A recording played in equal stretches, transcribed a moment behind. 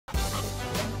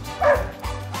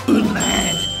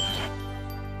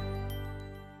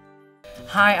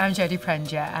Hi, I'm Jodie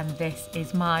Prenger and this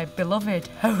is my beloved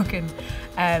Hogan,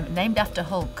 named after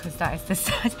Hulk because that is the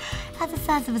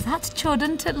size of his hat,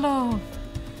 chudn't it, love?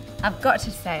 I've got to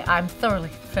say I'm thoroughly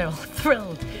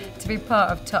thrilled to be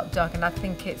part of Top Dog, and I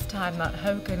think it's time that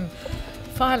Hogan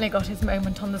finally got his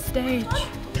moment on the stage.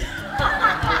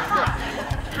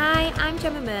 Hi, I'm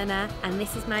Gemma Merna and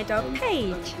this is my dog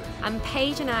Paige. And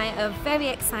Paige and I are very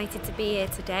excited to be here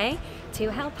today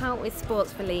to help out with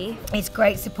Sports Relief. It's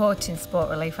great supporting Sport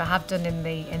Relief. I have done in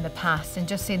the past, and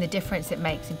just seeing the difference it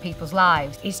makes in people's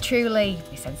lives is truly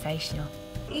sensational.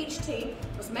 Each team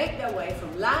must make their way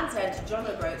from Land's End to John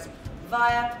O'Groats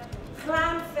via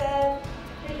Clanfair.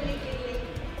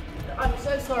 I'm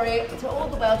so sorry to all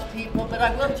the Welsh people, but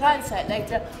I will try and say it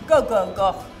later. Go, go,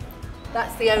 go.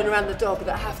 That's the owner and the dog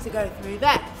that have to go through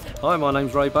there. Hi, my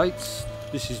name's Ray Bates.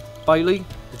 This is Bailey,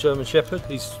 the German Shepherd.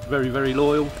 He's very, very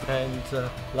loyal and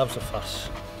loves a fuss.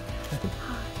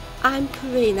 I'm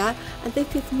Karina and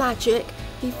this is Magic.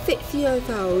 He's 6 years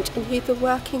old and he's a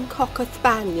working Cocker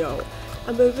Spaniel.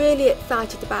 And we're really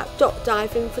excited about drop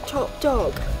diving for Top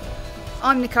Dog.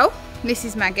 I'm Nicole, this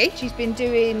is Maggie. She's been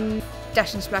doing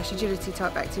dash and splash agility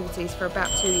type activities for about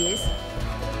 2 years.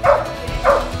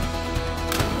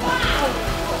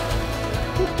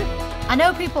 I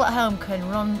know people at home can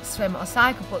run, swim or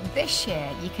cycle, but this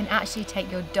year you can actually take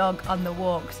your dog on the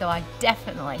walk, so I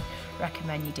definitely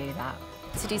recommend you do that.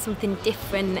 To do something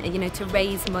different, you know, to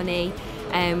raise money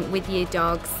with your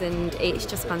dogs, and it's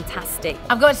just fantastic.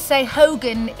 I've got to say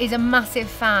Hogan is a massive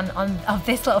fan of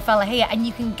this little fella here, and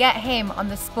you can get him on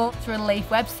the Sports Relief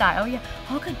website. Oh yeah,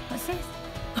 Hogan, what's this?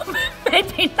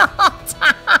 Maybe not.